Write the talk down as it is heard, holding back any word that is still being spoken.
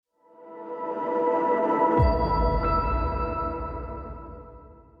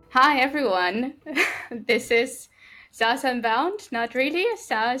Hi, everyone. This is SaaS Unbound, not really,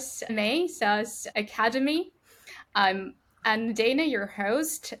 SaaS May, SaaS Academy. I'm Anne Dana, your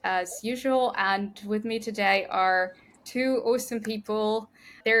host, as usual. And with me today are two awesome people.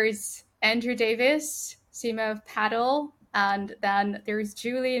 There's Andrew Davis, CMO of Paddle. And then there's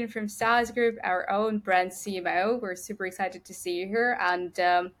Julian from SaaS Group, our own brand CMO. We're super excited to see you here.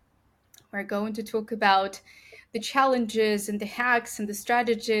 And we're going to talk about the challenges and the hacks and the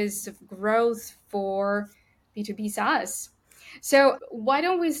strategies of growth for B2B SaaS. So, why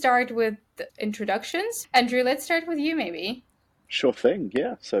don't we start with introductions? Andrew, let's start with you, maybe. Sure thing,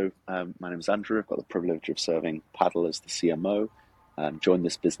 yeah. My name is Andrew. I've got the privilege of serving Paddle as the CMO. Joined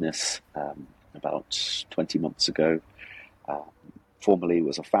this business about 20 months ago. Um, Formerly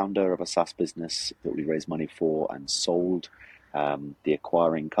was a founder of a SaaS business that we raised money for and sold. The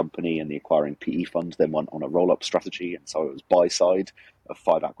acquiring company and the acquiring PE fund then went on a roll-up strategy, and so it was buy side of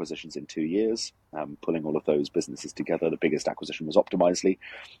 5 acquisitions in 2 years, pulling all of those businesses together. The biggest acquisition was Optimizely.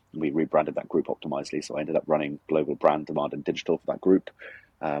 We rebranded that group Optimizely, so I ended up running global brand, demand, and digital for that group.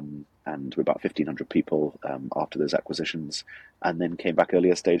 And we're about 1,500 people after those acquisitions, and then came back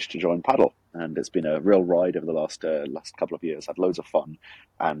earlier stage to join Paddle. And it's been a real ride over the last couple of years. Had loads of fun,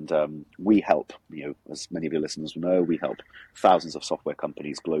 and we help, as many of your listeners will know, we help thousands of software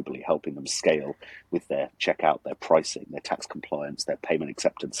companies globally, helping them scale with their checkout, their pricing, their tax compliance, their payment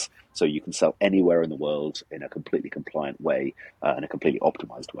acceptance, so you can sell anywhere in the world in a completely compliant way, in a completely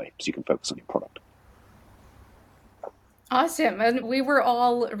optimized way, so you can focus on your product. Awesome. And we were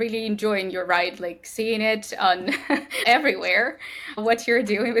all really enjoying your ride, like seeing it on everywhere. What you're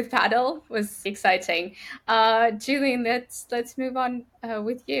doing with Paddle was exciting. Julian, let's move on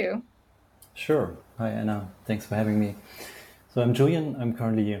with you. Sure. Hi, Anna. Thanks for having me. So I'm Julian. I'm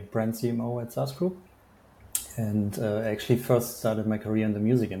currently a brand CMO at SaaS Group. And actually first started my career in the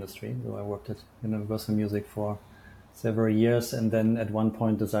music industry. So I worked at Universal Music for several years, and then at one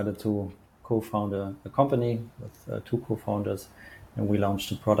point decided to co-found a company with two co-founders. And we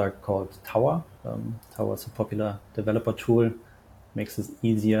launched a product called Tower. Tower is a popular developer tool, makes it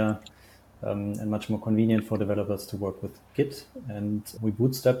easier and much more convenient for developers to work with Git. And we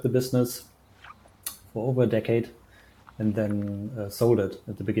bootstrapped the business for over a decade, and then sold it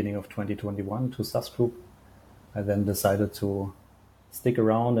at the beginning of 2021 to SaaS Group. I then decided to stick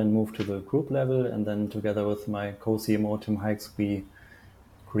around and move to the group level, and then together with my co-CMO Tim Hikes, we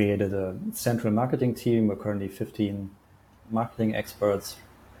created a central marketing team. We're currently 15 marketing experts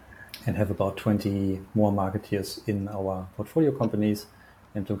and have about 20 more marketeers in our portfolio companies.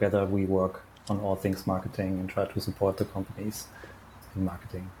 And together we work on all things marketing and try to support the companies in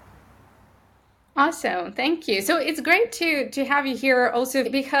marketing. Awesome. Thank you. So it's great to have you here also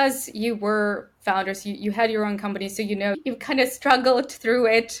because you were founders, you had your own company, so you've kind of struggled through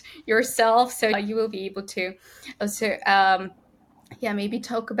it yourself. So you will be able to also maybe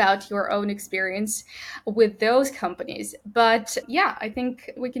talk about your own experience with those companies. But yeah, I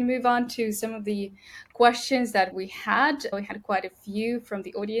think we can move on to some of the questions that we had. We had quite a few from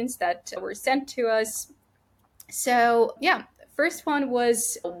the audience that were sent to us. So yeah, first one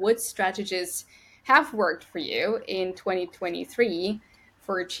was what strategies have worked for you in 2023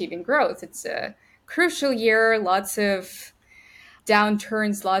 for achieving growth? It's a crucial year, lots of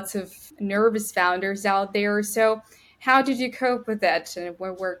downturns, lots of nervous founders out there. So, how did you cope with that and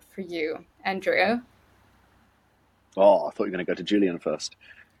what worked for you, Andrew? Oh, I thought you were going to go to Julian first.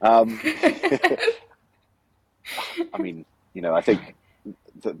 Um, I mean, I think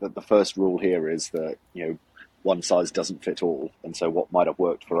the first rule here is that, one size doesn't fit all. And so what might have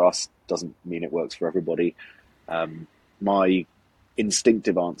worked for us doesn't mean it works for everybody. My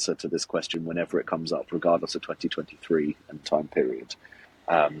instinctive answer to this question, whenever it comes up, regardless of 2023 and time period,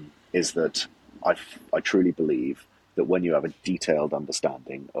 is that I truly believe that when you have a detailed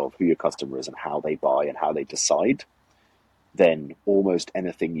understanding of who your customer is and how they buy and how they decide, then almost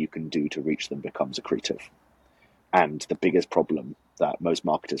anything you can do to reach them becomes accretive. And the biggest problem that most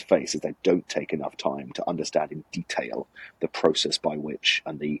marketers face is they don't take enough time to understand in detail the process by which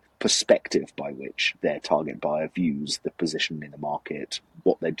and the perspective by which their target buyer views the position in the market,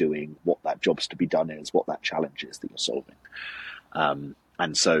 what they're doing, what that job's to be done is, what that challenge is that you're solving.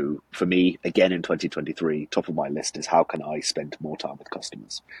 And so for me, again in 2023, top of my list is how can I spend more time with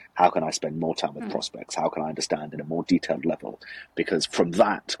customers? How can I spend more time with prospects? How can I understand in a more detailed level? Because from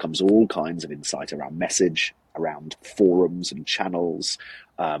that comes all kinds of insight around message, around forums and channels,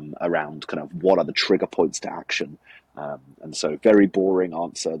 around kind of what are the trigger points to action. And so very boring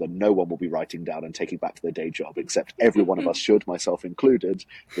answer that no one will be writing down and taking back to their day job, except every one of us should, myself included,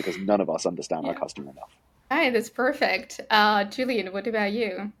 because none of us understand our Yeah. customer enough. Hi, that's perfect. Julian, what about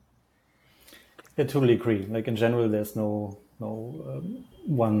you? I totally agree. Like in general, there's no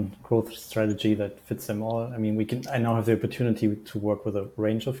one growth strategy that fits them all. I mean, I now have the opportunity to work with a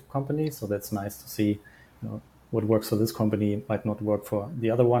range of companies, so that's nice to see. What works for this company might not work for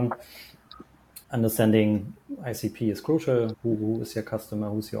the other one. Understanding ICP is crucial. Who is your customer?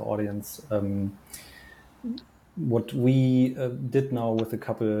 Who's your audience? What we did now with a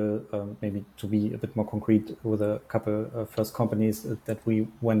couple, maybe to be a bit more concrete, with a couple first companies, that we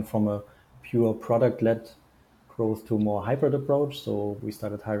went from a pure product-led growth to a more hybrid approach. So we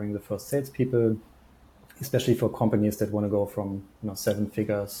started hiring the first salespeople, especially for companies that want to go from 7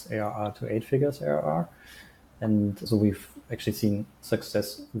 figures ARR to 8 figures ARR. And so we've actually seen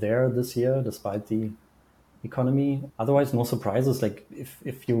success there this year, despite the economy. Otherwise, no surprises. Like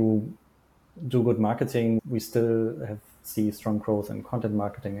if you do good marketing, we still see strong growth in content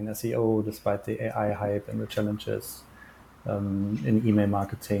marketing and SEO, despite the AI hype and the challenges in email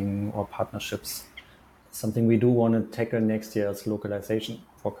marketing or partnerships. Something we do want to tackle next year is localization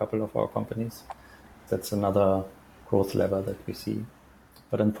for a couple of our companies. That's another growth lever that we see.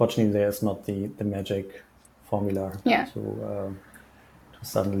 But unfortunately, there's not the magic formula to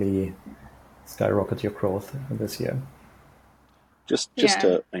suddenly skyrocket your growth this year. Just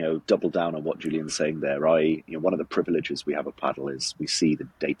to double down on what Julian's saying there, one of the privileges we have at Paddle is we see the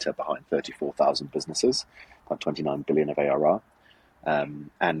data behind 34,000 businesses, about 29 billion of ARR,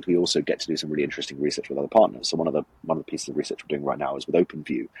 and we also get to do some really interesting research with other partners. So one of the pieces of research we're doing right now is with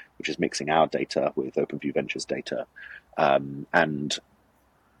OpenView, which is mixing our data with OpenView Ventures data, and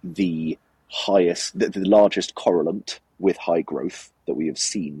the largest correlate with high growth that we have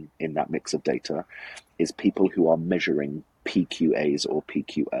seen in that mix of data is people who are measuring PQAs or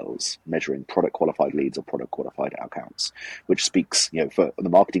PQLs, measuring product qualified leads or product qualified accounts, which speaks, for the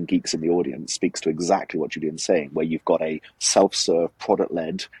marketing geeks in the audience, speaks to exactly what Julian's saying, where you've got a self-serve,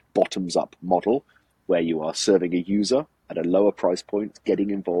 product-led, bottoms-up model where you are serving a user at a lower price point,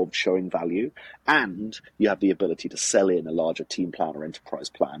 getting involved, showing value, and you have the ability to sell in a larger team plan or enterprise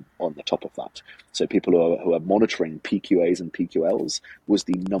plan on the top of that. So people who are monitoring PQAs and PQLs was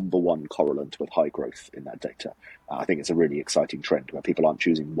the number one correlate with high growth in that data. I think it's a really exciting trend where people aren't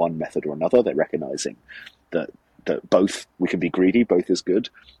choosing one method or another. They're recognizing that both, we can be greedy, both is good,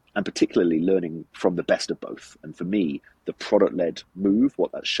 and particularly learning from the best of both. And for me, the product-led move,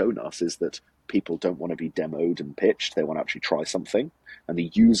 what that's shown us is that people don't want to be demoed and pitched. They want to actually try something. And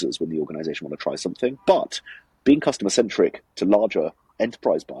the users within the organization want to try something. But being customer-centric to larger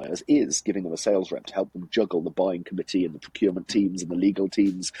enterprise buyers is giving them a sales rep to help them juggle the buying committee and the procurement teams and the legal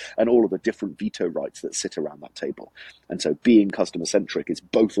teams and all of the different veto rights that sit around that table. And so being customer-centric is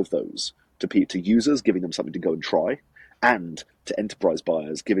both of those, to users, giving them something to go and try, and to enterprise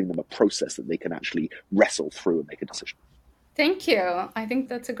buyers, giving them a process that they can actually wrestle through and make a decision. Thank you. I think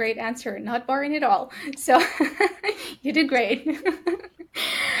that's a great answer. Not boring at all. So you did great.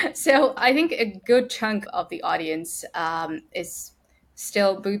 So I think a good chunk of the audience is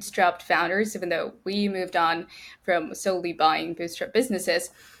still bootstrapped founders, even though we moved on from solely buying bootstrap businesses.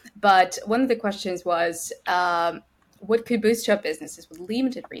 But one of the questions was, what could bootstrap businesses with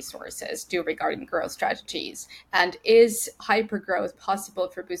limited resources do regarding growth strategies? And is hypergrowth possible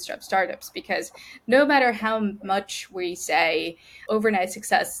for bootstrap startups? Because no matter how much we say overnight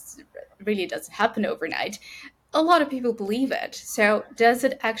success really doesn't happen overnight, a lot of people believe it. So does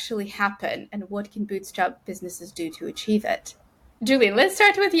it actually happen? And what can bootstrap businesses do to achieve it? Julian, let's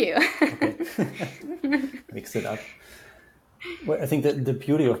start with you. Okay. Mix it up. Well, I think that the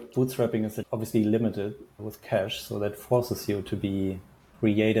beauty of bootstrapping is that obviously limited with cash, so that forces you to be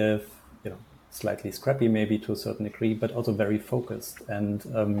creative, slightly scrappy maybe to a certain degree, but also very focused.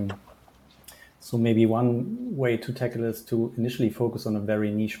 And so maybe one way to tackle is to initially focus on a very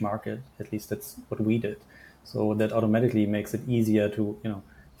niche market. At least that's what we did. So that automatically makes it easier to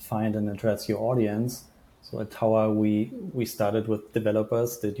find and address your audience. So at Tower, we started with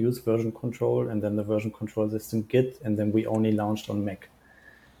developers that use version control and then the version control system Git, and then we only launched on Mac.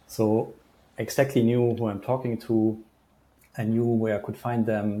 So I exactly knew who I'm talking to. I knew where I could find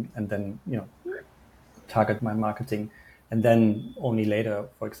them and then, target my marketing. And then only later,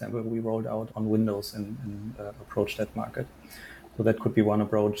 for example, we rolled out on Windows and approached that market. So that could be one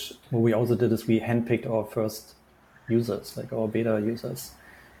approach. What we also did is we handpicked our first users, like our beta users,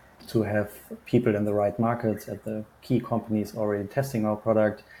 to have people in the right markets at the key companies already testing our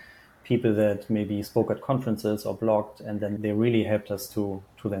product, people that maybe spoke at conferences or blogged, and then they really helped us to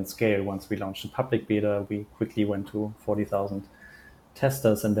then scale. Once we launched the public beta, we quickly went to 40,000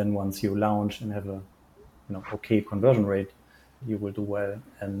 testers, and then once you launch and have a okay conversion rate, you will do well.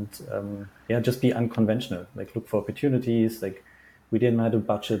 And just be unconventional, like look for opportunities, like we didn't have a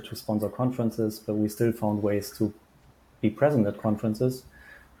budget to sponsor conferences, but we still found ways to be present at conferences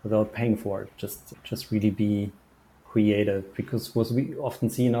without paying for it. Just really be creative, because what we often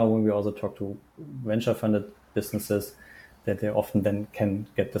see now when we also talk to venture funded businesses, that they often then can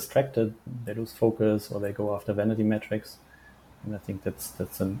get distracted, they lose focus, or they go after vanity metrics. And I think that's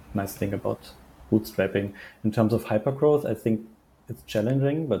a nice thing about bootstrapping. In terms of hypergrowth, I think it's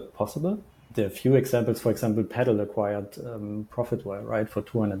challenging but possible. There are a few examples. For example, Paddle acquired Profitwell, right, for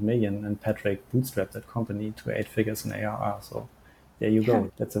 200 million, and Patrick bootstrapped that company to 8 figures in ARR. So there you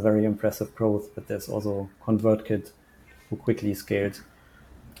go. That's a very impressive growth. But there's also ConvertKit, who quickly scaled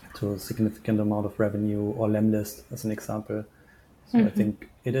to a significant amount of revenue, or Lemlist as an example. So I think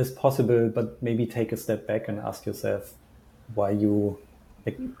it is possible, but maybe take a step back and ask yourself why you,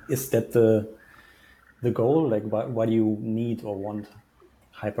 like, is that the goal? Like, why do you need or want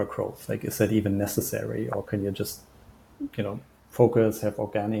hyper growth? Like, is that even necessary, or can you just, focus, have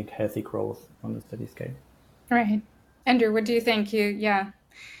organic, healthy growth on a steady scale? Right. Andrew, what do you think?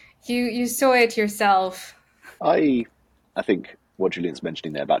 You saw it yourself. I think what Julian's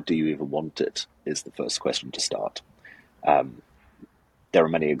mentioning there about do you even want it is the first question to start. There are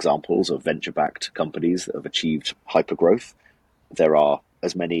many examples of venture-backed companies that have achieved hypergrowth. There are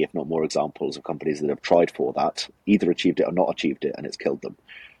as many, if not more, examples of companies that have tried for that, either achieved it or not achieved it, and it's killed them.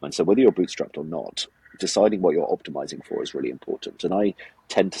 And so whether you're bootstrapped or not, deciding what you're optimizing for is really important. And I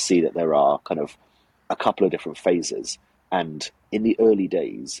tend to see that there are kind of a couple of different phases. And in the early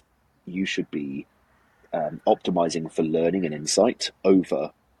days, you should be optimizing for learning and insight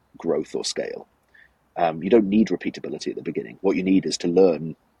over growth or scale. You don't need repeatability at the beginning. What you need is to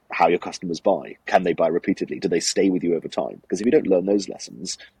learn how your customers buy. Can they buy repeatedly? Do they stay with you over time? Because if you don't learn those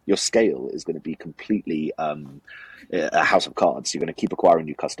lessons, your scale is going to be completely a house of cards. You're going to keep acquiring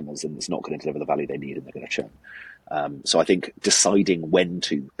new customers, and it's not going to deliver the value they need, and they're going to churn. So I think deciding when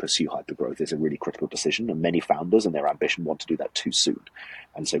to pursue hypergrowth is a really critical decision, and many founders and their ambition want to do that too soon.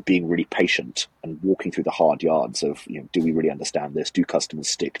 And so being really patient and walking through the hard yards of, do we really understand this? Do customers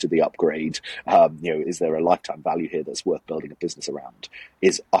stick to the upgrade? Is there a lifetime value here that's worth building a business around,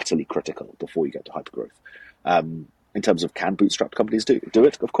 is utterly critical before you get to hypergrowth. In terms of, can bootstrapped companies do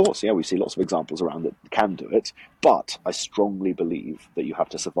it? Of course, yeah, we see lots of examples around that can do it, but I strongly believe that you have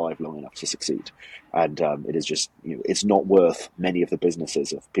to survive long enough to succeed. And it is just, it's not worth many of the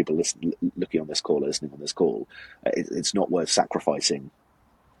businesses of people looking on this call, listening on this call, it's not worth sacrificing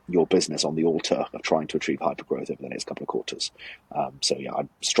your business on the altar of trying to achieve hypergrowth over the next couple of quarters. So yeah, I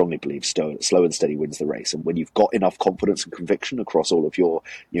strongly believe slow and steady wins the race. And when you've got enough confidence and conviction across all of your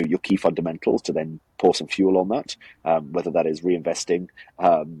key fundamentals to then pour some fuel on that, whether that is reinvesting,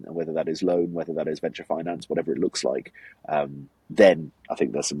 and whether that is loan, whether that is venture finance, whatever it looks like, then I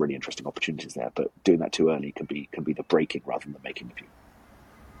think there's some really interesting opportunities there. But doing that too early can be the breaking rather than the making of you.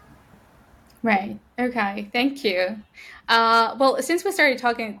 Right. Okay. Thank you. Well, since we started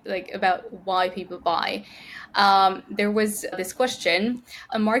talking about why people buy, there was this question.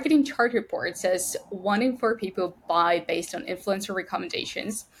 A marketing chart report says 1 in 4 people buy based on influencer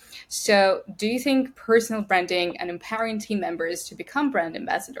recommendations. So do you think personal branding and empowering team members to become brand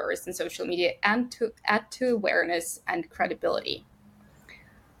ambassadors in social media and to add to awareness and credibility?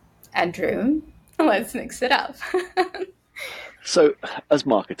 Andrew, let's mix it up. So as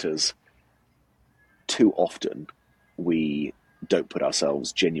marketers, too often we don't put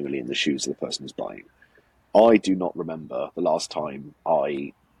ourselves genuinely in the shoes of the person who's buying. I do not remember the last time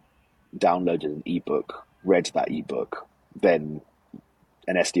I downloaded an ebook, read that ebook, then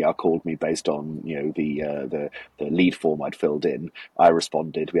an SDR called me based on the lead form I'd filled in. I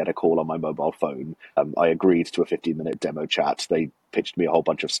responded. We had a call on my mobile phone. I agreed to a 15-minute demo chat. They pitched me a whole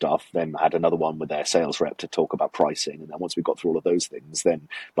bunch of stuff. Then had another one with their sales rep to talk about pricing. And then once we got through all of those things, then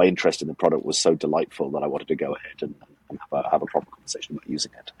my interest in the product was so delightful that I wanted to go ahead and have a proper conversation about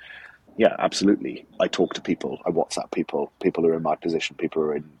using it. Yeah, absolutely. I talk to people. I WhatsApp people who are in my position, people who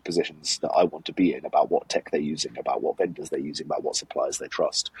are in positions that I want to be in, about what tech they're using, about what vendors they're using, about what suppliers they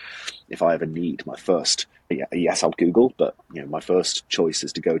trust. If I have a need, yes, I'll Google, but my first choice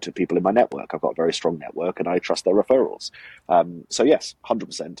is to go to people in my network. I've got a very strong network and I trust their referrals. So yes,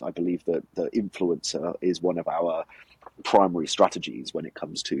 100%. I believe that the influencer is one of our primary strategies when it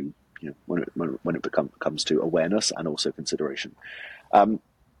comes to when it comes to awareness and also consideration.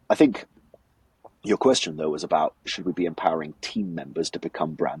 I think your question, though, was about should we be empowering team members to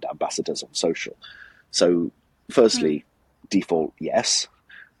become brand ambassadors on social? So firstly, default, yes.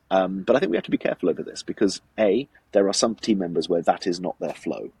 But I think we have to be careful over this because, A, there are some team members where that is not their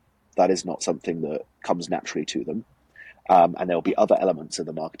flow. That is not something that comes naturally to them. And there will be other elements in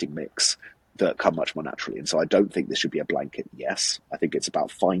the marketing mix that come much more naturally. And so I don't think this should be a blanket yes. I think it's about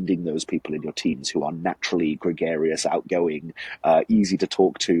finding those people in your teams who are naturally gregarious, outgoing, easy to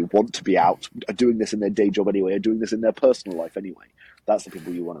talk to, want to be out, are doing this in their day job anyway, are doing this in their personal life anyway. That's the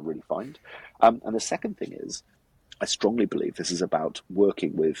people you want to really find. And the second thing is, I strongly believe this is about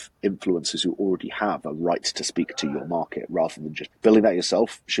working with influencers who already have a right to speak to your market, rather than just building that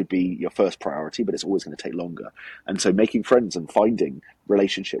yourself should be your first priority, but it's always going to take longer. And so making friends and finding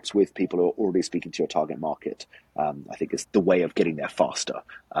relationships with people who are already speaking to your target market, I think is the way of getting there faster.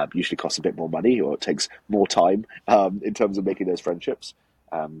 Usually costs a bit more money, or it takes more time in terms of making those friendships.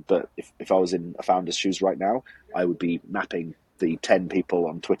 But if I was in a founder's shoes right now, I would be mapping the 10 people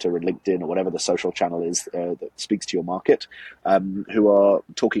on Twitter and LinkedIn or whatever the social channel is that speaks to your market, who are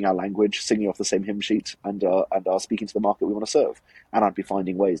talking our language, singing off the same hymn sheet, and are speaking to the market we want to serve. And I'd be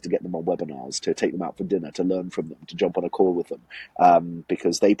finding ways to get them on webinars, to take them out for dinner, to learn from them, to jump on a call with them,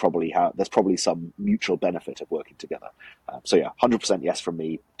 because there's probably some mutual benefit of working together. So yeah, 100% yes from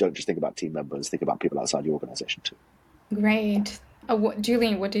me. Don't just think about team members, think about people outside your organization too. Great.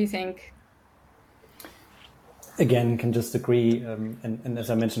 Julian, what do you think? Again, can just agree. And as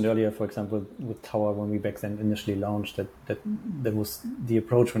I mentioned earlier, for example, with Tower, when we back then initially launched, that was the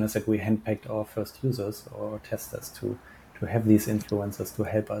approach when I said we handpicked our first users or testers to have these influencers to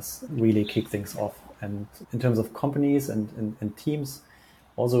help us really kick things off. And in terms of companies and teams,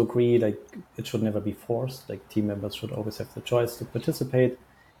 also agree, like it should never be forced. Like team members should always have the choice to participate.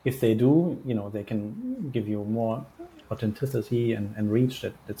 If they do, they can give you more authenticity and reach.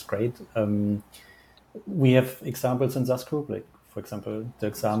 That's great. We have examples in SaaS Group, like for example,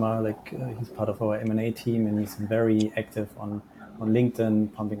 Dirk Sama, he's part of our M&A team, and he's very active on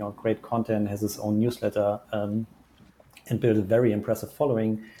LinkedIn, pumping out great content, has his own newsletter, and built a very impressive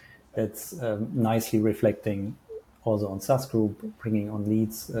following that's nicely reflecting also on SaaS Group, bringing on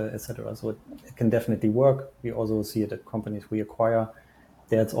leads, etc. So it can definitely work. We also see it at companies we acquire.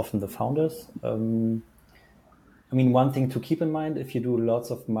 There it's often the founders. One thing to keep in mind, if you do lots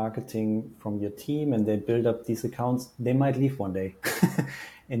of marketing from your team and they build up these accounts, they might leave one day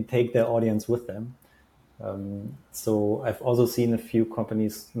and take their audience with them. So I've also seen a few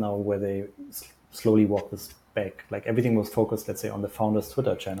companies now where they slowly walk this back. Like everything was focused, let's say, on the founder's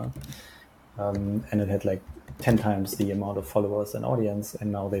Twitter channel. And it had 10 times the amount of followers and audience.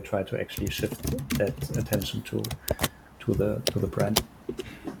 And now they try to actually shift that attention to the brand.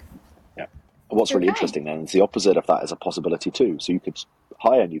 What's really interesting then is the opposite of that is a possibility too. So you could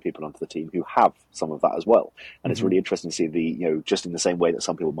hire new people onto the team who have some of that as well. And it's really interesting to see just in the same way that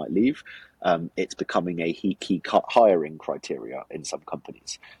some people might leave, it's becoming a key hiring criteria in some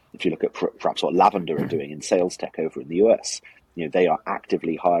companies. If you look at perhaps what Lavender are doing in sales tech over in the US, they are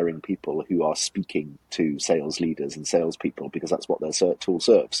actively hiring people who are speaking to sales leaders and salespeople because that's what their tool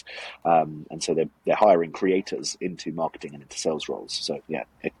serves. And so they're hiring creators into marketing and into sales roles. So yeah,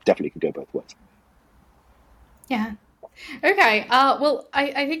 it definitely can go both ways. Yeah. Okay. Well,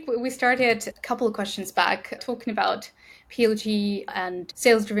 I think we started a couple of questions back talking about PLG and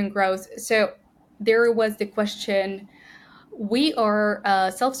sales-driven growth. So there was the question, we are a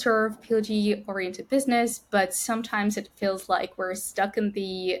self-serve PLG-oriented business, but sometimes it feels like we're stuck in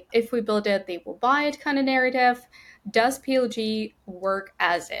the if we build it, they will buy it kind of narrative. Does PLG work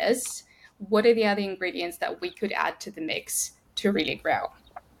as is? What are the other ingredients that we could add to the mix to really grow?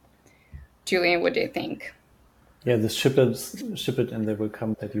 Julian, what do you think? Yeah, the ship it and they will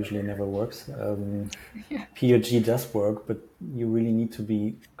come, that usually never works. PLG does work, but you really need to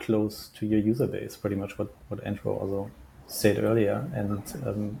be close to your user base, pretty much what Andrew also said earlier. And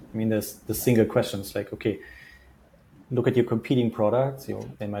there's the single questions like, okay, look at your competing products.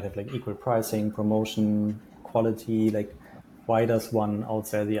 They might have equal pricing, promotion, quality. Why does one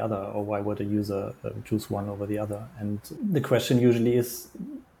outsell the other, or why would a user choose one over the other? And the question usually is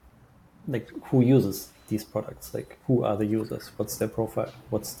who uses these products? Who are the users? What's their profile?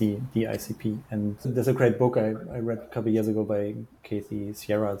 What's the ICP? And there's a great book I read a couple of years ago by Kathy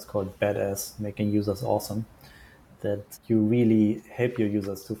Sierra. It's called Badass, Making Users Awesome. That you really help your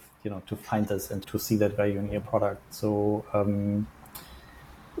users to find this and to see that value in your product. So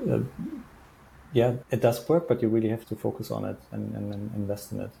yeah, it does work, but you really have to focus on it and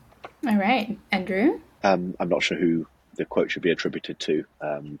invest in it. All right, Andrew? I'm not sure who the quote should be attributed to,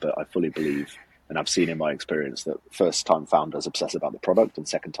 but I fully believe, and I've seen in my experience, that first-time founders obsess about the product and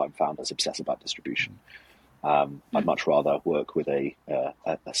second-time founders obsess about distribution. I'd much rather work with a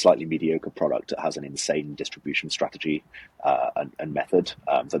slightly mediocre product that has an insane distribution strategy and method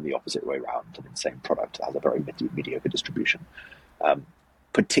than the opposite way around, an insane product that has a very mediocre distribution.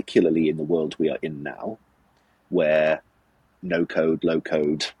 Particularly in the world we are in now, where no code, low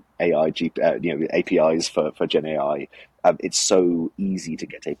code, APIs for Gen AI. It's so easy to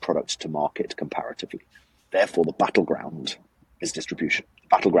get a product to market comparatively. Therefore, the battleground is distribution. The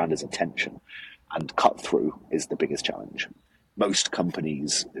battleground is attention, and cut through is the biggest challenge. Most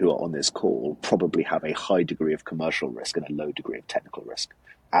companies who are on this call probably have a high degree of commercial risk and a low degree of technical risk.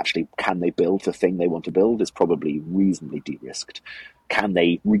 Actually, can they build the thing they want to build is probably reasonably de-risked. Can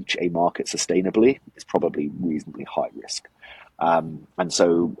they reach a market sustainably is probably reasonably high risk. And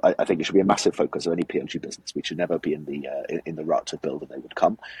so I think it should be a massive focus of any PLG business. We should never be in the rut of build and they would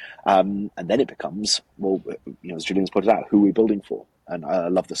come. And then it becomes, well, as Julian's pointed out, who are we building for? And I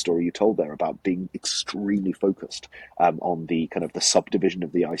love the story you told there about being extremely focused on the kind of the subdivision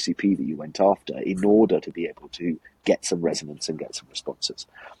of the ICP that you went after in order to be able to get some resonance and get some responses.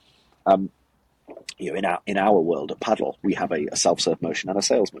 In our world at Paddle, we have a self-serve motion and a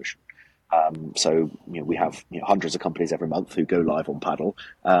sales motion. So we have hundreds of companies every month who go live on Paddle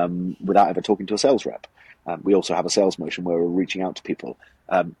without ever talking to a sales rep. We also have a sales motion where we're reaching out to people,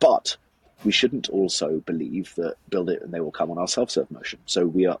 but we shouldn't also believe that build it and they will come on our self-serve motion. So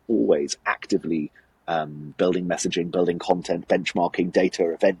we are always actively building messaging, building content, benchmarking, data,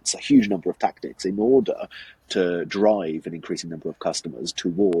 events, a huge number of tactics in order to drive an increasing number of customers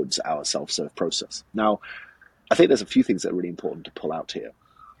towards our self-serve process. Now, I think there's a few things that are really important to pull out here.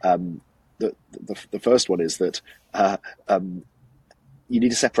 The first one is that you need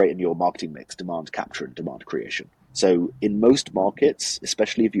to separate in your marketing mix demand capture and demand creation. So in most markets,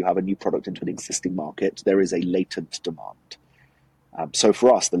 especially if you have a new product into an existing market, there is a latent demand. So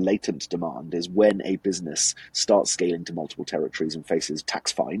for us, the latent demand is when a business starts scaling to multiple territories and faces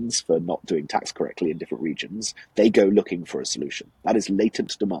tax fines for not doing tax correctly in different regions, they go looking for a solution. That is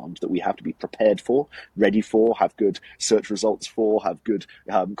latent demand that we have to be prepared for, ready for, have good search results for, have good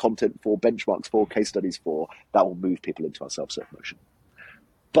content for, benchmarks for, case studies for. That will move people into our self-serve motion.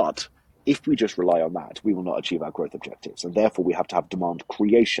 But if we just rely on that, we will not achieve our growth objectives. And therefore, we have to have demand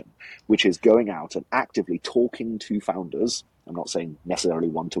creation, which is going out and actively talking to founders. I'm not saying necessarily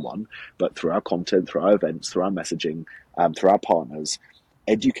one-to-one, but through our content, through our events, through our messaging, through our partners,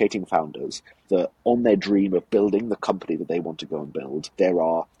 educating founders that on their dream of building the company that they want to go and build, there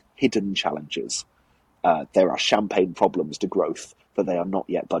are hidden challenges. There are champagne problems to growth that they are not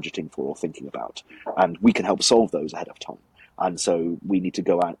yet budgeting for or thinking about. And we can help solve those ahead of time. And so we need to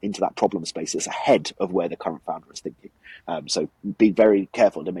go out into that problem space that's ahead of where the current founder is thinking. So be very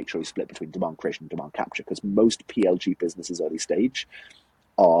careful to make sure you split between demand creation and demand capture, because most PLG businesses early stage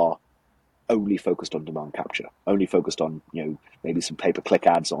are only focused on demand capture, only focused on maybe some pay-per-click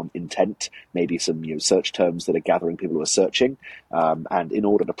ads on intent, maybe some search terms that are gathering people who are searching. And in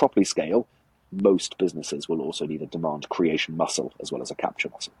order to properly scale, most businesses will also need a demand creation muscle as well as a capture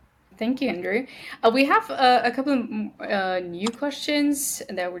muscle. Thank you, Andrew. We have a couple of new questions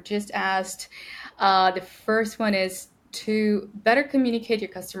that were just asked. The first one is, to better communicate your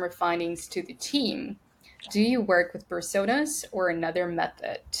customer findings to the team, do you work with personas or another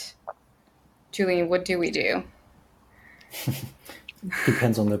method? Julian, what do we do?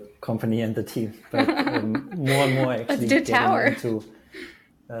 Depends on the company and the team. But more and more actually Let's do Tower. Into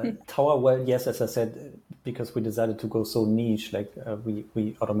Tower, well, yes, as I said, because we decided to go so niche,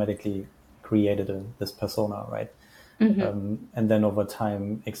 we automatically created this persona, right? Mm-hmm. And then over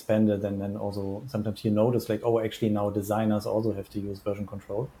time expanded, and then also sometimes you notice actually now designers also have to use version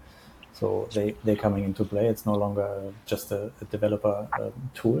control. So they're coming into play. It's no longer just a developer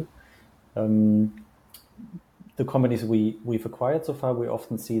tool. The companies we've acquired so far, we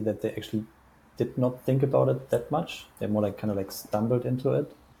often see that they actually did not think about it that much. They more stumbled into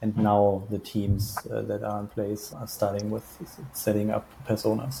it. And now the teams that are in place are starting with setting up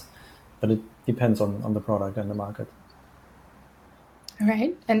personas. But it depends on the product and the market. All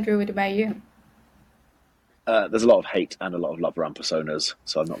right. Andrew, what about you? There's a lot of hate and a lot of love around personas,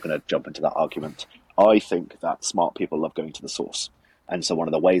 so I'm not going to jump into that argument. I think that smart people love going to the source. And so one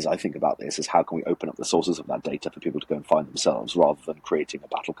of the ways I think about this is how can we open up the sources of that data for people to go and find themselves, rather than creating a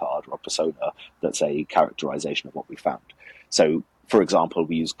battle card or a persona that's a characterization of what we found. So, for example,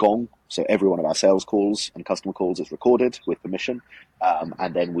 we use Gong. So every one of our sales calls and customer calls is recorded with permission.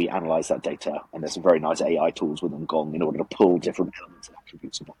 And then we analyze that data. And there's some very nice AI tools within Gong in order to pull different elements and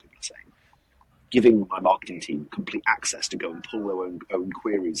attributes of what people are saying. Giving my marketing team complete access to go and pull their own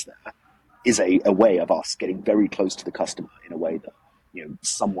queries there is a way of us getting very close to the customer in a way that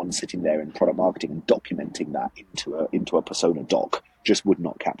someone sitting there in product marketing and documenting that into a persona doc just would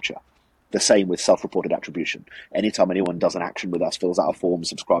not capture. The same with self-reported attribution. Anytime anyone does an action with us, fills out a form,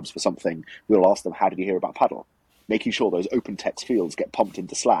 subscribes for something, we'll ask them, how did you hear about Paddle? making sure those open text fields get pumped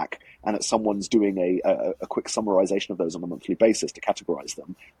into Slack and that someone's doing a quick summarization of those on a monthly basis to categorize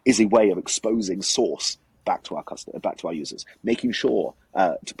them is a way of exposing source back to our back to our users, making sure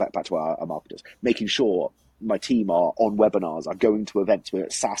back to our marketers, making sure my team are on webinars, are going to events. We're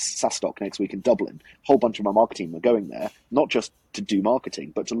at SaaS Stock next week in Dublin. A whole bunch of my marketing team are going there, not just to do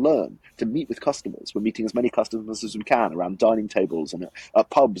marketing, but to learn, to meet with customers. We're meeting as many customers as we can around dining tables and at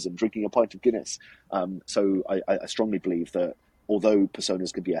pubs and drinking a pint of Guinness. So I strongly believe that although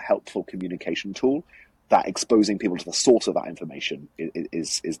personas could be a helpful communication tool, that exposing people to the source of that information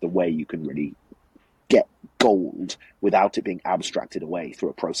is the way you can really get gold without it being abstracted away through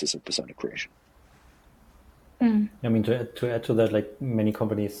a process of persona creation. I mean, to add to that, like many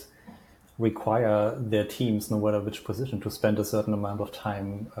companies require their teams, no matter which position, to spend a certain amount of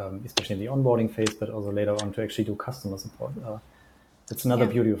time, especially in the onboarding phase, but also later on to actually do customer support. It's another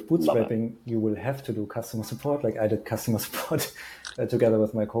beauty of bootstrapping. You will have to do customer support. Like I did customer support together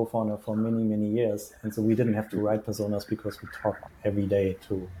with my co-founder for many, many years. And so we didn't have to write personas because we talked every day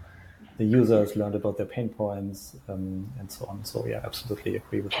to the users, learned about their pain points, and so on. So yeah, absolutely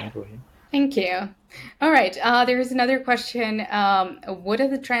agree with Andrew here. Thank you. All right. There's another question. What are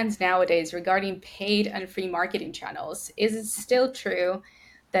the trends nowadays regarding paid and free marketing channels? Is it still true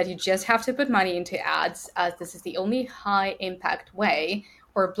that you just have to put money into ads as this is the only high impact way,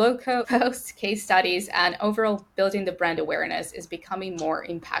 or blog posts, case studies, and overall building the brand awareness is becoming more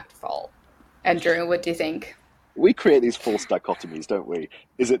impactful? Andrew, what do you think? We create these false dichotomies, don't we?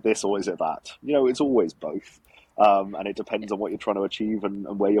 Is it this or is it that? It's always both. And it depends on what you're trying to achieve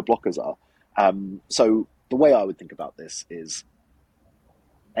and where your blockers are. So the way I would think about this is,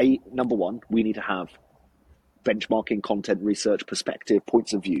 number one, we need to have benchmarking, content research, perspective,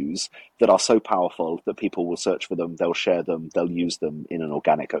 points of views that are so powerful that people will search for them, they'll share them, they'll use them in an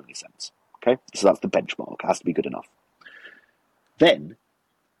organic only sense. Okay, so that's the benchmark. It has to be good enough. Then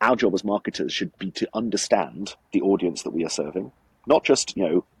our job as marketers should be to understand the audience that we are serving, not just,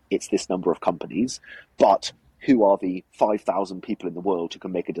 it's this number of companies, but who are the 5,000 people in the world who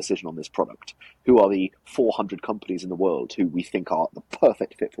can make a decision on this product? Who are the 400 companies in the world who we think are the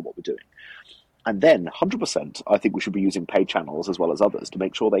perfect fit for what we're doing? And then 100%, I think we should be using paid channels as well as others to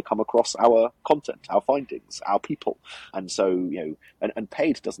make sure they come across our content, our findings, our people. And so, and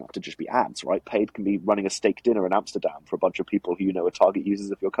paid doesn't have to just be ads, right? Paid can be running a steak dinner in Amsterdam for a bunch of people who are target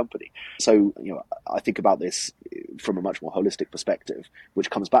users of your company. So, I think about this from a much more holistic perspective, which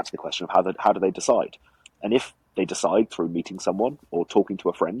comes back to the question of how do they decide? And if they decide through meeting someone or talking to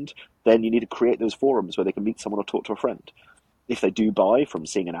a friend, then you need to create those forums where they can meet someone or talk to a friend. If they do buy from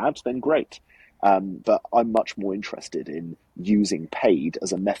seeing an ad, then great. But I'm much more interested in using paid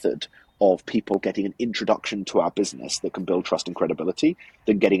as a method of people getting an introduction to our business that can build trust and credibility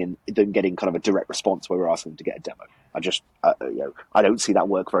than getting kind of a direct response where we're asking them to get a demo. I don't see that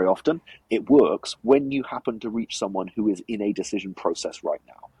work very often. It works when you happen to reach someone who is in a decision process right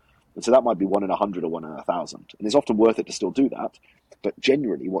now. And so that might be 1 in 100 or 1 in 1,000. And it's often worth it to still do that. But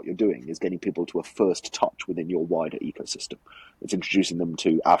generally what you're doing is getting people to a first touch within your wider ecosystem. It's introducing them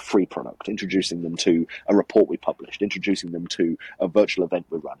to our free product, introducing them to a report we published, introducing them to a virtual event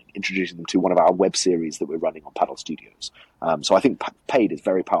we're running, introducing them to one of our web series that we're running on Paddle Studios. So I think paid is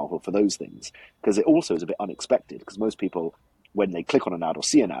very powerful for those things, because it also is a bit unexpected, because most people, when they click on an ad or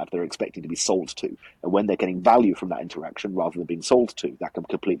see an ad, they're expecting to be sold to. And when they're getting value from that interaction rather than being sold to, that can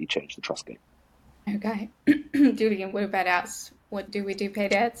completely change the trust game. Okay. Julian, what about us? What do we do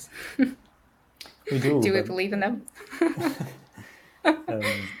paid ads? We do. Do we believe in them?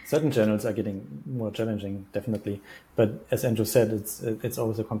 Certain channels are getting more challenging, definitely. But as Andrew said, it's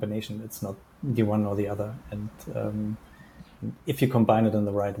always a combination. It's not the one or the other. And if you combine it in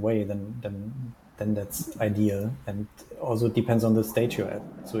the right way, then that's ideal. And also it depends on the stage you're at.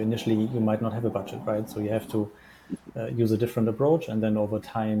 So initially you might not have a budget, right? So you have to use a different approach, and then over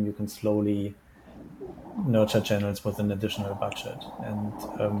time you can slowly nurture channels with an additional budget.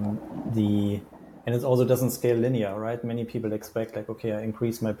 And it also doesn't scale linear, right? Many people expect like, okay, I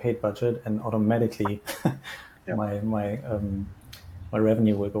increase my paid budget and automatically my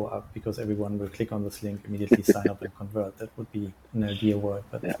revenue will go up because everyone will click on this link, immediately sign up and convert. That would be an ideal world,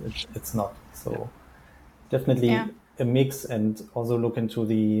 but it's not. So definitely a mix, and also look into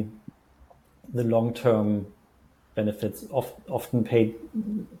the long-term benefits. Often paid,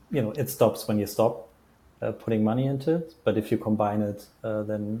 it stops when you stop putting money into it. But if you combine it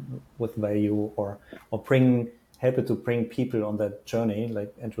then with value or help it to bring people on that journey,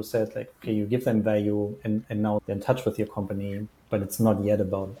 like Andrew said, like, okay, you give them value and now they're in touch with your company, but it's not yet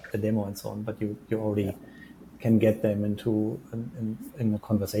about the demo and so on, but you already can get them into in a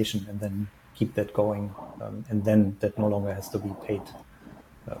conversation, and then keep that going. And then that no longer has to be paid,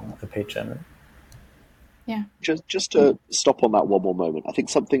 a paid channel. Yeah. Just to stop on that one more moment, I think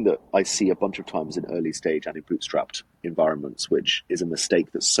something that I see a bunch of times in early stage and in bootstrapped environments, which is a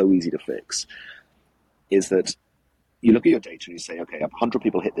mistake that's so easy to fix, is that you look at your data and you say, okay, 100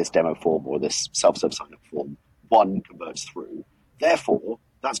 people hit this demo form or this self-serve sign-up form, one converts through. Therefore,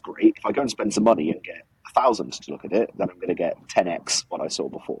 that's great. If I go and spend some money and get 1,000 to look at it, then I'm going to get 10x what I saw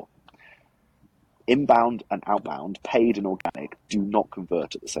before. Inbound and outbound, paid and organic, do not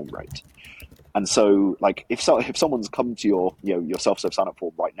convert at the same rate. And so, like, if someone's come to your self-serve sign-up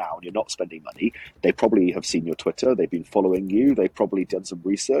form right now and you're not spending money, they probably have seen your Twitter, they've been following you, they've probably done some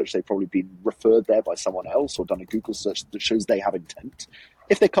research, they've probably been referred there by someone else or done a Google search that shows they have intent.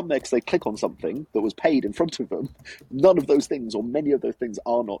 If they come there because they click on something that was paid in front of them, none of those things or many of those things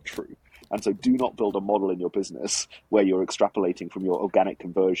are not true. And so do not build a model in your business where you're extrapolating from your organic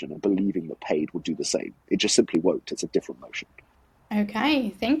conversion and believing that paid will do the same. It just simply won't. It's a different motion.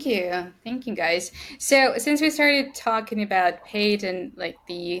 Okay, thank you. Thank you, guys. So since we started talking about paid and like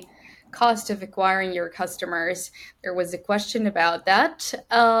the cost of acquiring your customers, there was a question about that.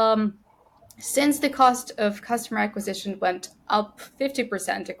 Since the cost of customer acquisition went up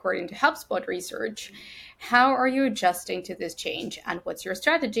 50% according to HubSpot research, how are you adjusting to this change? And what's your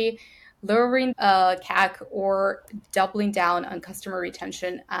strategy? Lowering CAC or doubling down on customer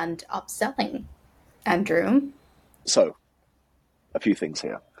retention and upselling? Andrew? So, a few things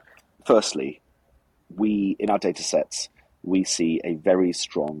here. Firstly, in our data sets, we see a very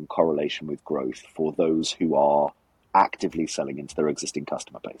strong correlation with growth for those who are actively selling into their existing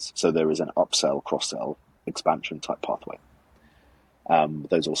customer base. So there is an upsell, cross-sell, expansion type pathway.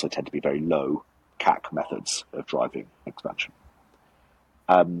 Those also tend to be very low CAC methods of driving expansion.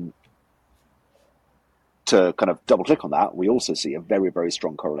 To kind of double click on that, we also see a very, very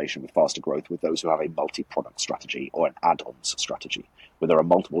strong correlation with faster growth with those who have a multi-product strategy or an add-ons strategy, where there are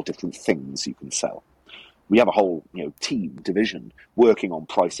multiple different things you can sell. We have a whole team, division, working on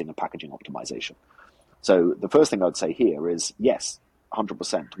pricing and packaging optimization. So the first thing I'd say here is, yes,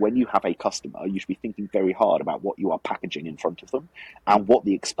 100%. When you have a customer, you should be thinking very hard about what you are packaging in front of them and what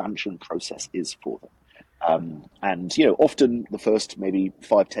the expansion process is for them. And often the first maybe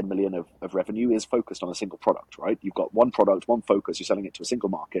 5-10 million of revenue is focused on a single product, right? You've got one product, one focus, you're selling it to a single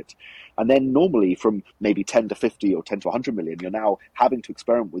market. And then normally from maybe 10 to 50 or 10 to 100 million, you're now having to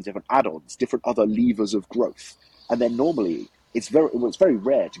experiment with different add-ons, different other levers of growth. And then normally it's very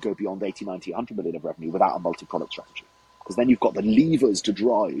rare to go beyond 80, 90, 100 million of revenue without a multi-product strategy. Because then you've got the levers to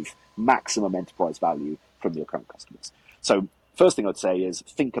drive maximum enterprise value from your current customers. So first thing I'd say is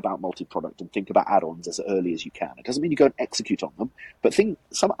think about multi-product and think about add-ons as early as you can. It doesn't mean you go and execute on them, but think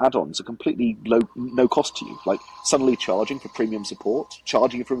some add-ons are completely no cost to you, like suddenly charging for premium support,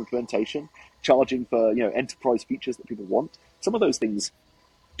 charging for implementation, charging for enterprise features that people want. Some of those things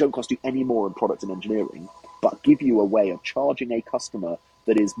don't cost you any more in product and engineering, but give you a way of charging a customer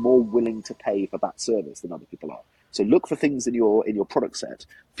that is more willing to pay for that service than other people are. So look for things in your product set,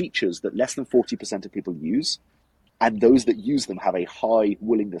 features that less than 40% of people use, and those that use them have a high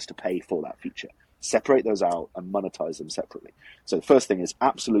willingness to pay for that feature. Separate those out and monetize them separately. So the first thing is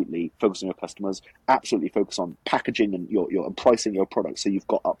absolutely focus on your customers, absolutely focus on packaging and and pricing your product so you've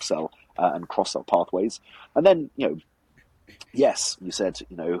got upsell and cross-sell pathways. And then, yes, you said,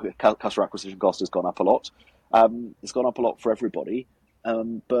 customer acquisition cost has gone up a lot. It's gone up a lot for everybody.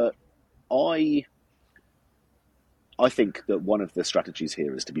 But I think that one of the strategies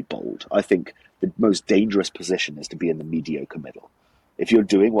here is to be bold. I think the most dangerous position is to be in the mediocre middle. If you're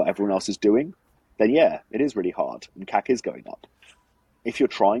doing what everyone else is doing, then yeah, it is really hard and CAC is going up. If you're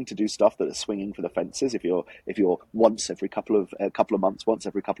trying to do stuff that is swinging for the fences, if you're once every couple of months, once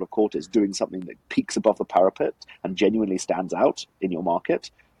every couple of quarters doing something that peaks above the parapet and genuinely stands out in your market,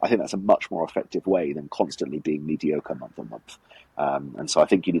 I think that's a much more effective way than constantly being mediocre month on month. And so I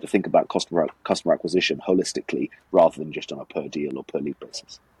think you need to think about customer acquisition holistically rather than just on a per deal or per lead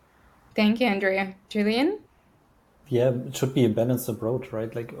basis. Thank you, Andrea. Julian? Yeah, it should be a balanced approach,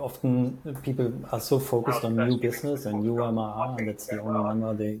 right? Like often people are so focused on new business and new MRR, and that's the only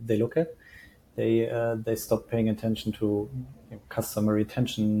number they look at. They stop paying attention to customer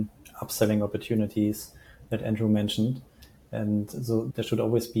retention, upselling opportunities that Andrew mentioned. And so there should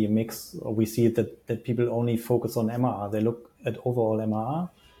always be a mix. Or we see that people only focus on MRR. They look at overall MRR,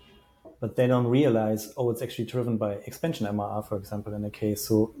 but they don't realize, it's actually driven by expansion MRR, for example, in a case.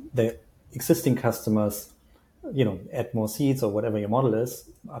 So the existing customers, add more seats or whatever your model is,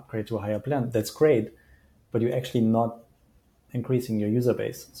 upgrade to a higher plan. That's great, but you're actually not increasing your user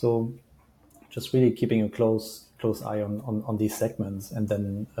base. So just really keeping a close eye on these segments, and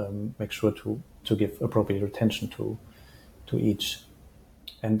then make sure to give appropriate attention to each.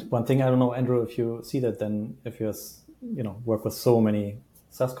 And one thing, I don't know, Andrew, if you see that, then if you work with so many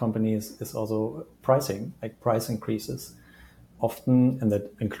SaaS companies, is also pricing, like price increases often, and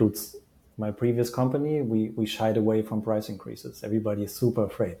that includes my previous company. We shied away from price increases. Everybody is super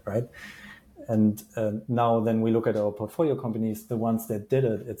afraid, right? And now then we look at our portfolio companies, the ones that did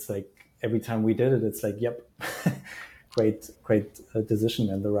it, it's like every time we did it, it's like, yep, great decision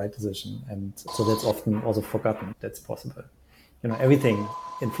and the right decision. And so that's often also forgotten. That's possible. Everything,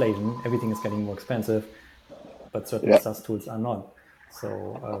 inflation, everything is getting more expensive, but certain SaaS tools are not.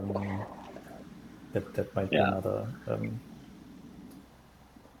 So that might be another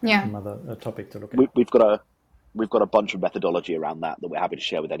topic to look at. We've got a bunch of methodology around that we're happy to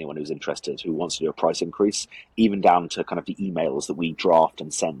share with anyone who's interested, who wants to do a price increase, even down to kind of the emails that we draft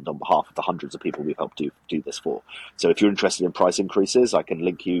and send on behalf of the hundreds of people we've helped do this for. So if you're interested in price increases, I can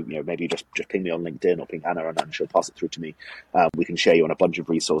link you, maybe just ping me on LinkedIn or ping Anna, and she'll pass it through to me. We can share you on a bunch of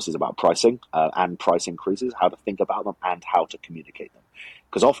resources about pricing and price increases, how to think about them and how to communicate them.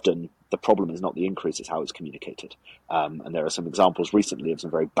 Because often the problem is not the increase, it's how it's communicated. And there are some examples recently of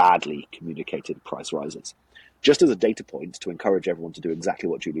some very badly communicated price rises. Just as a data point to encourage everyone to do exactly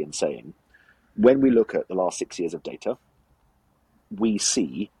what Julian's saying, when we look at the last 6 years of data, we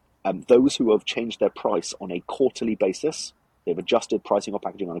see those who have changed their price on a quarterly basis, they've adjusted pricing or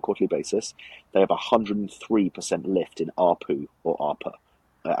packaging on a quarterly basis, they have 103% lift in ARPU or ARPA,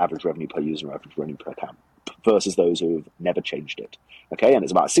 average revenue per user or average revenue per account, versus those who have never changed it. Okay, and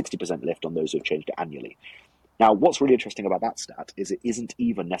it's about 60% lift on those who have changed it annually. Now, what's really interesting about that stat is it isn't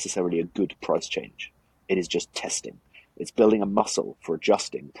even necessarily a good price change. It is just testing. It's building a muscle for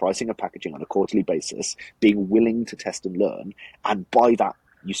adjusting pricing and packaging on a quarterly basis, being willing to test and learn. And by that,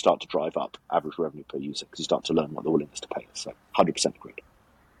 you start to drive up average revenue per user because you start to learn what the willingness to pay is. So 100% agreed.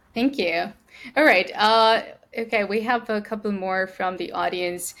 Thank you. All right. Okay, we have a couple more from the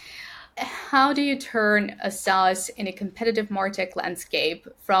audience. How do you turn a SaaS in a competitive MarTech landscape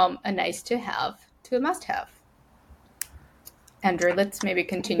from a nice to have to a must have? Andrew, let's maybe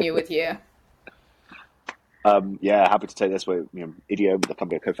continue with you. Happy to take this. Idiom, the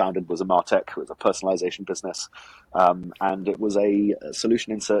company I co-founded, was a MarTech. It was a personalization business. And it was a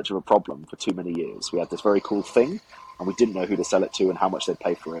solution in search of a problem for too many years. We had this very cool thing, and we didn't know who to sell it to and how much they'd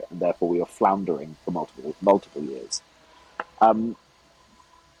pay for it. And therefore, we were floundering for multiple years.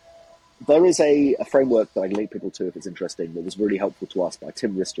 There is a framework that I link people to if it's interesting that was really helpful to us by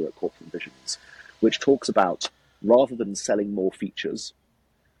Tim Rister at Corporate Visions, which talks about rather than selling more features,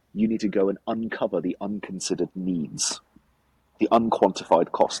 you need to go and uncover the unconsidered needs, the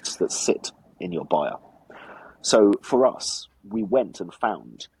unquantified costs that sit in your buyer. So for us, we went and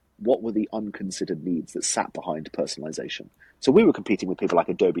found what were the unconsidered needs that sat behind personalization. So we were competing with people like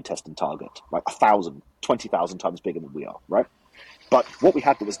Adobe Test and Target, like 1,000, 20,000 times bigger than we are, right? But what we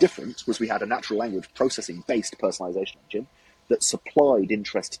had that was different was we had a natural language processing-based personalization engine that supplied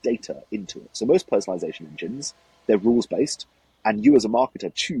interest data into it. So most personalization engines, they're rules-based, and you as a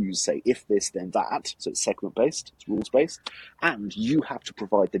marketer choose, say, if this, then that. So it's segment-based, it's rules-based, and you have to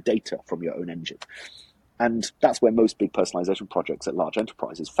provide the data from your own engine. And that's where most big personalization projects at large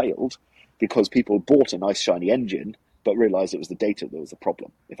enterprises failed, because people bought a nice shiny engine, but realized it was the data that was the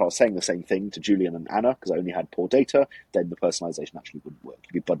problem. If I was saying the same thing to Julian and Anna, because I only had poor data, then the personalization actually wouldn't work.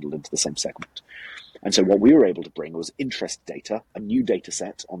 You'd be bundled into the same segment. And so what we were able to bring was interest data, a new data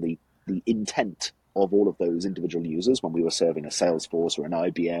set on the intent of all of those individual users when we were serving a Salesforce or an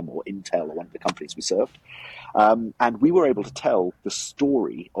IBM or Intel or one of the companies we served. And we were able to tell the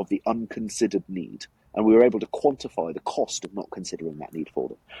story of the unconsidered need. And we were able to quantify the cost of not considering that need for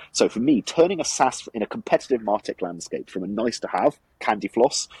them. So for me, turning a SaaS in a competitive MarTech landscape from a nice-to-have, candy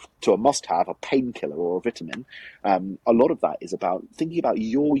floss, to a must-have, a painkiller or a vitamin, a lot of that is about thinking about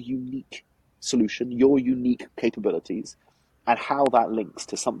your unique solution, your unique capabilities, and how that links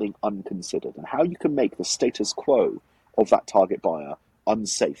to something unconsidered, and how you can make the status quo of that target buyer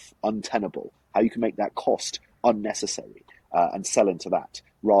unsafe, untenable, how you can make that cost unnecessary, and sell into that,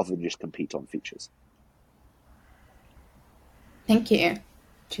 rather than just compete on features. Thank you.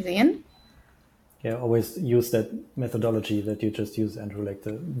 Julian? Yeah, always use that methodology that you just used, Andrew, like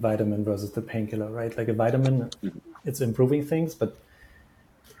the vitamin versus the painkiller, right? Like a vitamin, it's improving things, but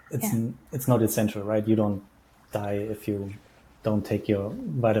it's not essential, right? You don't die if you don't take your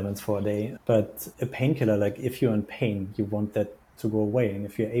vitamins for a day. But a painkiller, like if you're in pain, you want that to go away. And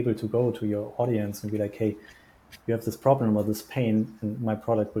if you're able to go to your audience and be like, hey, you have this problem or this pain, and my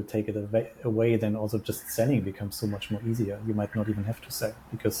product will take it away, then also just selling becomes so much more easier. You might not even have to sell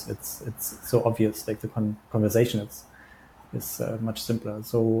because it's so obvious. Like the conversation is much simpler.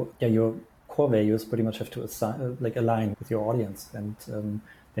 So yeah, your core values pretty much have to align with your audience, and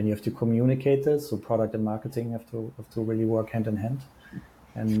then you have to communicate this. So product and marketing have to really work hand in hand,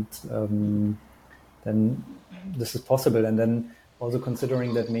 and then this is possible. And then also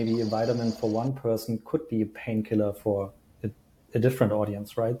considering that maybe a vitamin for one person could be a painkiller for a different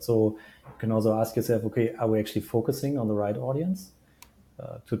audience, right? So you can also ask yourself, okay, are we actually focusing on the right audience?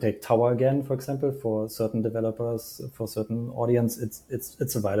 To take Tower again, for example, for certain developers, for certain audience,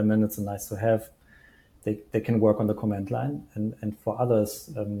 it's a vitamin. It's a nice to have. They can work on the command line, and for others,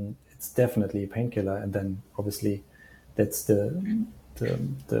 it's definitely a painkiller. And then obviously, that's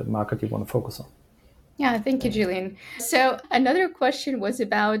the market you want to focus on. Yeah, thank you, Julian. So another question was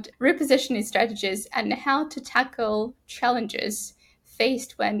about repositioning strategies and how to tackle challenges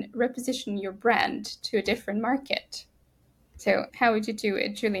faced when repositioning your brand to a different market. So how would you do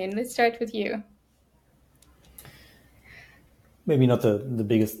it, Julian? Let's start with you. Maybe not the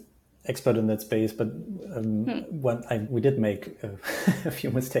biggest expert in that space, but we did make a few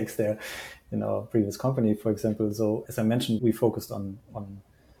mistakes there in our previous company, for example. So as I mentioned, we focused on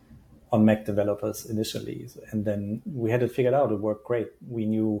Mac developers initially, and then we had it figured out. It worked great. We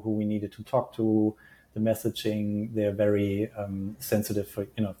knew who we needed to talk to. The messaging, they're very sensitive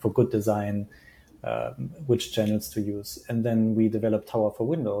for good design, which channels to use. And then we developed Tower for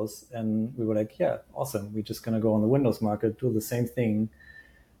Windows, and we were like, yeah, awesome. We're just going to go on the Windows market, do the same thing,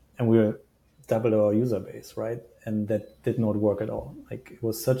 and we'll double our user base, right? And that did not work at all. Like, it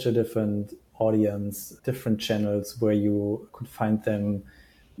was such a different audience, different channels where you could find them,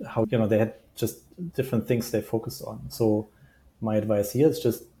 how, they had just different things they focused on. So my advice here is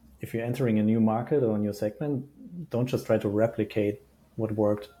just, if you're entering a new market or a new segment, don't just try to replicate what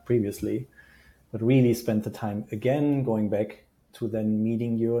worked previously, but really spend the time again going back to then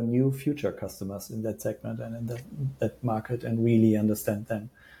meeting your new future customers in that segment and in that market, and really understand them,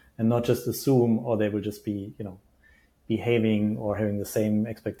 and not just assume, or they will just be, behaving or having the same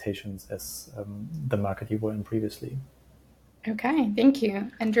expectations as the market you were in previously. Okay, thank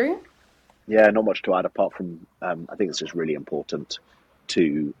you. Andrew? Yeah, not much to add apart from I think it's just really important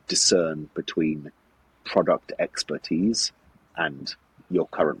to discern between product expertise and your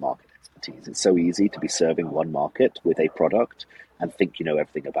current market expertise. It's so easy to be serving one market with a product and think you know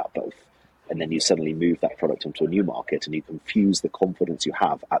everything about both. And then you suddenly move that product into a new market and you confuse the confidence you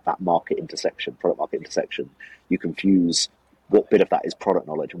have at that product market intersection. You confuse what bit of that is product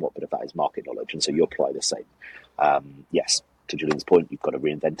knowledge and what bit of that is market knowledge. And so you apply the same. Yes, to Julian's point, you've got to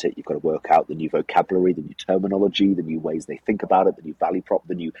reinvent it. You've got to work out the new vocabulary, the new terminology, the new ways they think about it, the new value prop,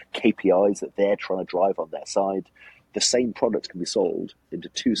 the new KPIs that they're trying to drive on their side. The same product can be sold into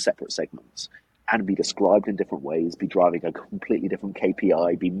two separate segments and be described in different ways, be driving a completely different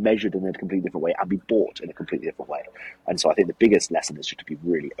KPI, be measured in a completely different way, and be bought in a completely different way. And so I think the biggest lesson is just to be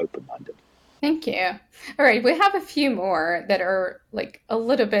really open-minded. Thank you. All right, we have a few more that are like a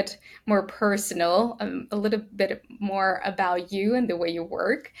little bit more personal, a little bit more about you and the way you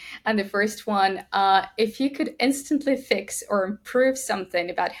work. And the first one, if you could instantly fix or improve something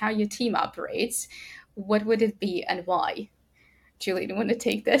about how your team operates, what would it be and why? Julie, do you want to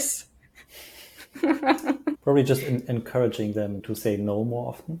take this? Probably just encouraging them to say no more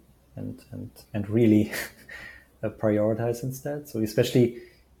often and really prioritize instead. So especially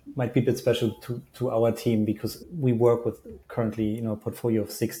might be a bit special to our team because we work with currently, a portfolio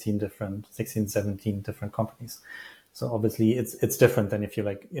of 16, 17 different companies. So obviously it's different than if you're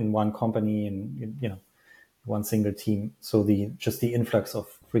like in one company and, one single team. So the influx of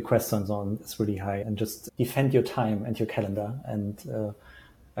requests and so on is really high, and just defend your time and your calendar. And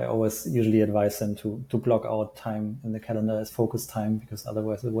I always usually advise them to block out time in the calendar as focus time, because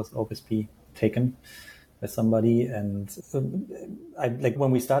otherwise it will always be taken by somebody. And I like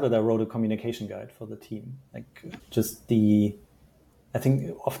when we started, I wrote a communication guide for the team. I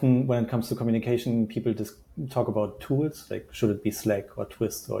think often when it comes to communication, people just talk about tools, like should it be Slack or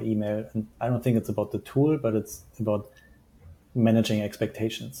Twist or email? And I don't think it's about the tool, but it's about managing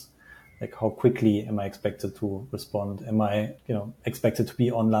expectations. Like, how quickly am I expected to respond? Am I, expected to be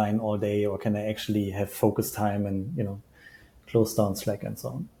online all day, or can I actually have focus time and, close down Slack and so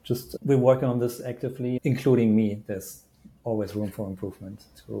on? Just, we're working on this actively, including me. There's always room for improvement.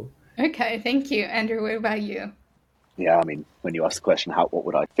 So. Okay, thank you. Andrew, what about you? Yeah, I mean, when you ask the question, what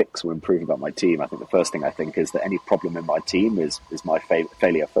would I fix or improve about my team? I think the first thing I think is that any problem in my team is my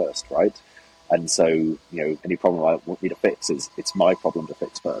failure first, right? And so, any problem I want me to fix it's my problem to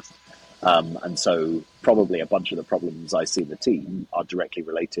fix first. And so probably a bunch of the problems I see in the team are directly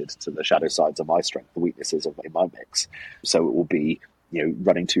related to the shadow sides of my strength, the weaknesses in my mix. So it will be,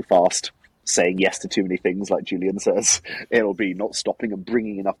 running too fast, saying yes to too many things, like Julian says. It'll be not stopping and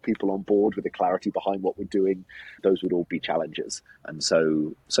bringing enough people on board with the clarity behind what we're doing. Those would all be challenges. And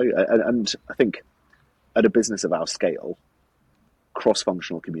and I think at a business of our scale,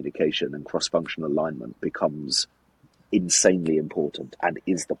 cross-functional communication and cross-functional alignment becomes insanely important and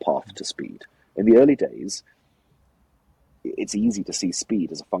is the path to speed. In the early days, it's easy to see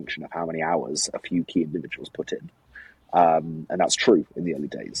speed as a function of how many hours a few key individuals put in. And that's true in the early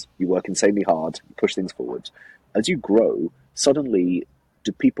days. You work insanely hard, you push things forward. As you grow, suddenly,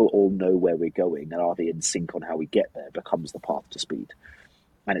 do people all know where we're going, and are they in sync on how we get there becomes the path to speed.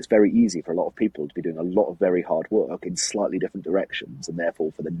 And it's very easy for a lot of people to be doing a lot of very hard work in slightly different directions, and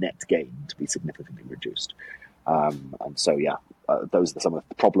therefore for the net gain to be significantly reduced. And so, those are some of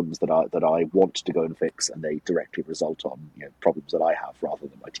the problems that I want to go and fix, and they directly result on problems that I have rather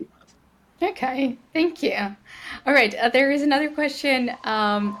than my team has. Okay, thank you. All right, there is another question.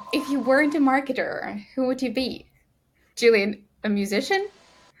 If you weren't a marketer, who would you be? Julian, a musician?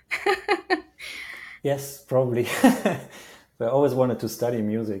 Yes, probably. So I always wanted to study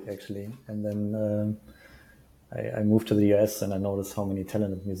music, actually. And then I moved to the US, and I noticed how many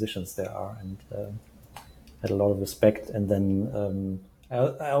talented musicians there are, and had a lot of respect. And then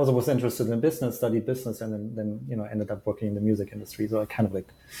I also was interested in business, studied business, and then ended up working in the music industry. So I kind of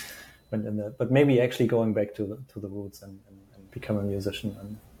went in there. But maybe actually going back to the roots and become a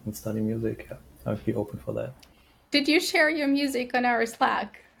musician and study music. Yeah, I'd be open for that. Did you share your music on our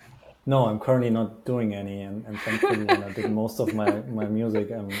Slack? No, I'm currently not doing any, and thankfully when I did most of my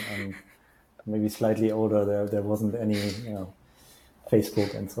music, I'm maybe slightly older. There wasn't any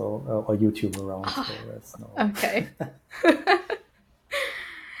Facebook and so or YouTube around. So that's no. Okay.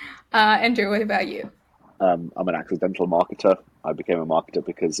 Andrew, what about you? I'm an accidental marketer. I became a marketer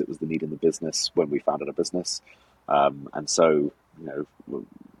because it was the need in the business when we founded a business. And so,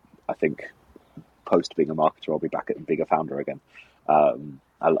 I think post being a marketer, I'll be back at being a founder again.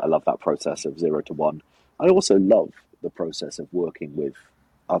 I love that process of 0 to 1. I also love the process of working with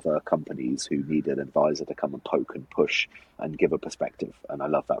other companies who need an advisor to come and poke and push and give a perspective. And I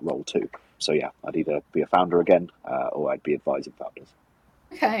love that role too. So yeah, I'd either be a founder again or I'd be advising founders.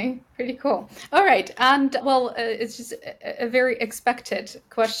 Okay, pretty cool. All right. And well, it's just a very expected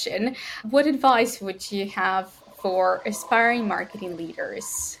question. What advice would you have for aspiring marketing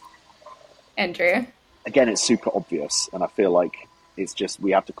leaders? Andrew? Again, it's super obvious. And I feel like it's just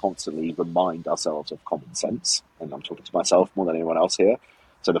we have to constantly remind ourselves of common sense. And I'm talking to myself more than anyone else here.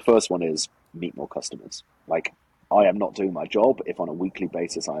 So the first one is meet more customers. Like, I am not doing my job if on a weekly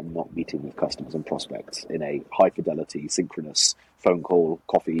basis I am not meeting with customers and prospects in a high fidelity, synchronous phone call,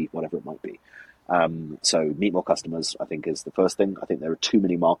 coffee, whatever it might be. So meet more customers, I think, is the first thing. I think there are too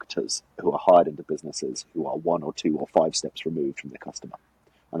many marketers who are hired into businesses who are 1 or 2 or 5 steps removed from the customer.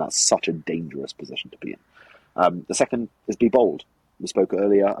 And that's such a dangerous position to be in. The second is be bold. We spoke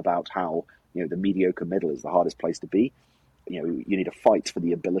earlier about how the mediocre middle is the hardest place to be. You need to fight for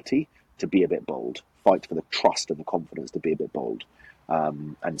the ability to be a bit bold, fight for the trust and the confidence to be a bit bold.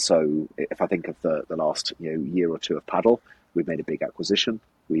 And so if I think of the last year or 2 of Paddle, we've made a big acquisition.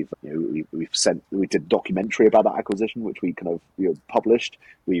 We did a documentary about that acquisition, which we kind of published.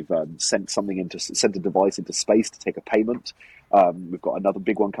 We've sent a device into space to take a payment. We've got another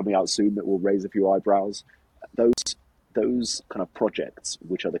big one coming out soon that will raise a few eyebrows. Those kind of projects,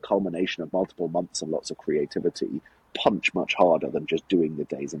 which are the culmination of multiple months and lots of creativity, punch much harder than just doing the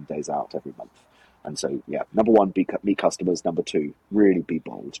days in, days out every month. And so, yeah, number 1, meet customers. Number 2, really be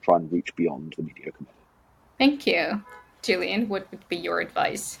bold. Try and reach beyond the mediocre middle. Thank you. Julian, what would be your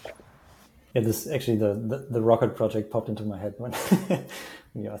advice? Yeah, this actually the rocket project popped into my head when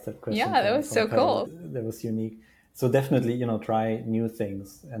you asked that question. Yeah, that was so cool. That was unique. So definitely, try new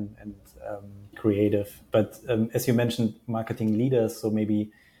things and creative. But as you mentioned, marketing leaders. So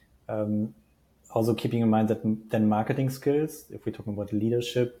maybe also keeping in mind that then marketing skills, if we're talking about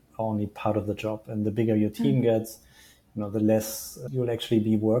leadership, are only part of the job. And the bigger your team gets, the less you'll actually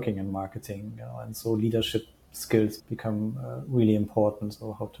be working in marketing. And so leadership skills become really important.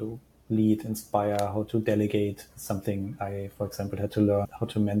 So how to lead, inspire, how to delegate, something I, for example, had to learn how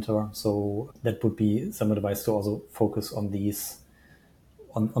to mentor. So that would be some advice to also focus on these,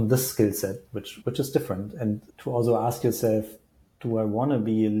 on this skill set, which is different. And to also ask yourself, do I want to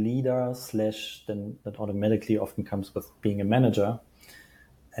be a leader / then that automatically often comes with being a manager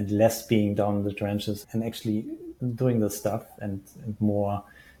and less being down in the trenches and actually doing the stuff and more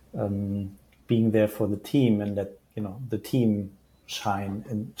being there for the team, and that, the team shine,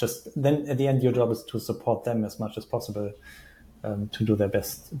 and just then at the end, your job is to support them as much as possible to do their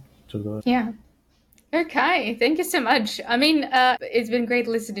best to do it. Yeah. Okay, thank you so much. I mean, it's been great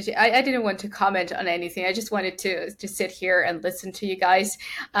listening to you. I didn't want to comment on anything. I just wanted to sit here and listen to you guys.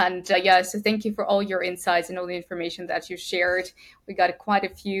 And yeah, so thank you for all your insights and all the information that you shared. We got quite a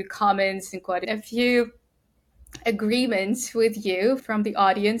few comments and quite a few agreements with you from the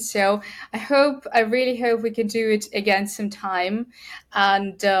audience. So I really hope we can do it again sometime,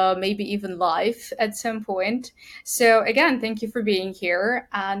 and maybe even live at some point. So again, thank you for being here,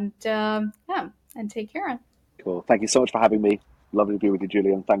 and yeah, and take care. Cool. Thank you so much for having me. Lovely to be with you,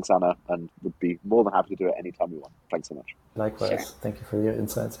 Julian. Thanks, Anna, and would be more than happy to do it anytime you want. Thanks so much. Likewise. Sure. Thank you for your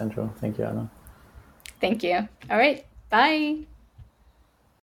insights, Andrew. Thank you, Anna. Thank you. All right. Bye.